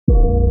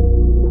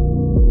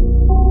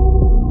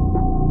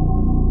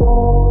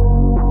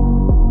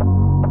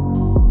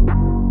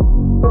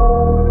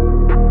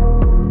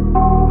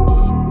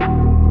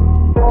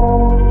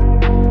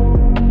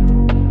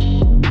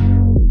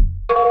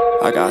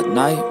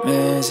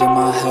nightmares in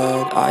my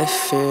head. I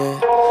fear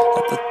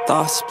that the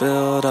thoughts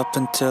build up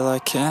until I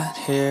can't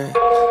hear,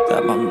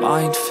 that my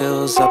mind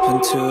fills up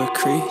into a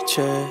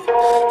creature,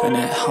 and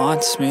it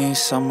haunts me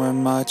somewhere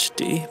much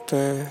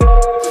deeper.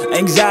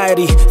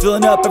 Anxiety,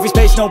 filling up every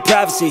space, no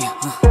privacy.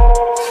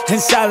 And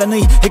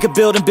silently, it could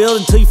build and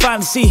build until you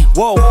finally see,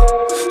 whoa,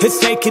 it's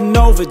taking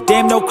over,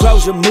 damn, no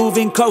closure,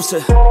 moving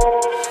closer.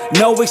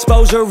 No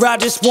exposure, I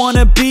just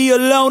wanna be a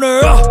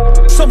loner.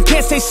 Some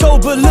can't stay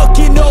sober,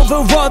 looking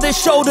over all their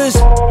shoulders,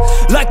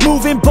 like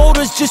moving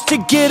boulders just to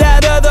get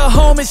out of the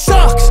home. It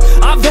sucks,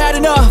 I've had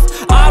enough,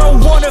 I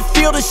don't wanna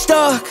feel the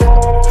stuck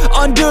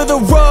under the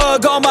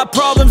rug, all my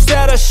problems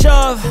that I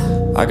shove.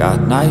 I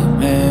got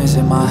nightmares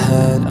in my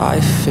head.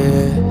 I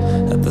fear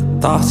that the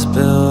thoughts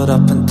build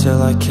up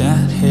until I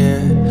can't hear,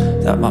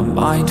 that my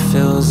mind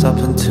fills up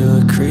into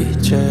a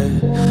creature,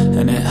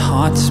 and it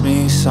haunts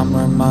me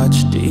somewhere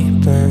much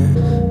deeper.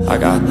 I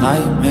got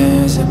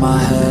nightmares in my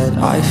head.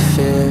 I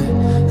fear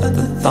that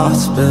the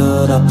thoughts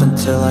build up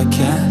until I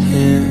can't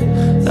hear,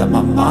 that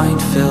my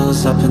mind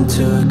fills up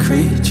into a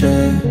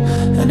creature,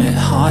 and it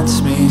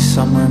haunts me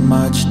somewhere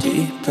much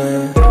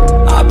deeper.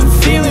 I've been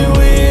feeling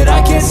weird,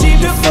 I can't seem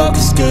to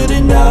focus good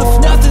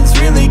enough. Nothing's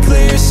really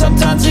clear,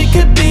 sometimes it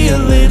could be a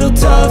little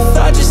tough.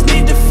 I just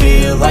need to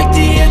feel like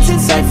the end's in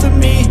sight for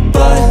me,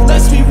 but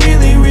let's be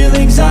really real,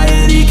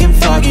 anxiety can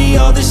foggy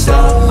all this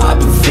stuff. I've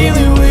been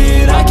feeling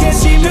weird, I can't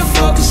seem to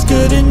focus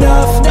good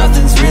enough.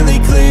 Nothing's really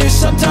clear,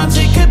 sometimes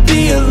it could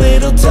be a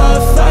little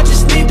tough. I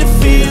just need to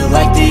feel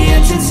like the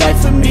end's in sight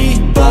for me,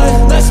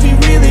 but let's be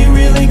really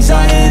real,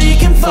 anxiety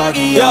can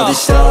foggy all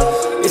this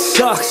stuff. It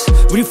sucks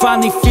when you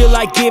finally feel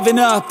like giving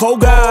up. Oh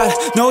God,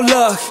 no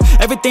luck,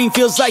 everything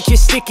feels like you're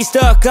sticky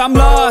stuck. I'm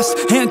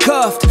lost,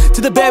 handcuffed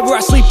to the bed where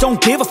I sleep,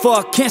 don't give a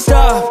fuck. Can't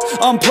stop,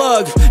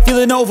 unplug,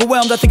 feeling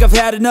overwhelmed, I think I've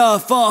had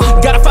enough.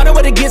 Gotta find a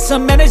way to get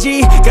some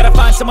energy, gotta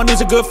find someone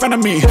who's a good friend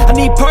of me. I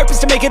need purpose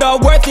to make it all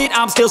worth it,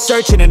 I'm still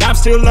searching and I'm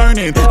still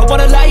learning. I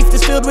want a life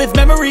that's filled with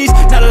memories,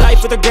 not a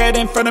life with regret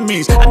in front of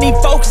me. I need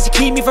focus to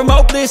keep me from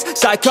hopeless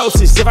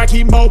psychosis if I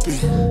keep moping.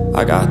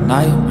 I got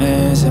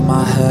nightmares in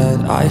my head.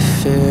 I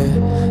fear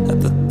that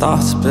the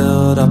thoughts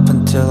build up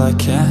until I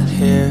can't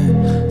hear,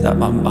 that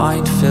my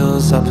mind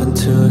fills up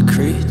into a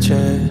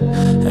creature,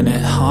 and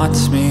it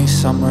haunts me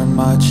somewhere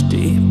much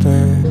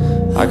deeper.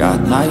 I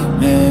got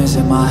nightmares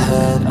in my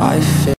head. I fear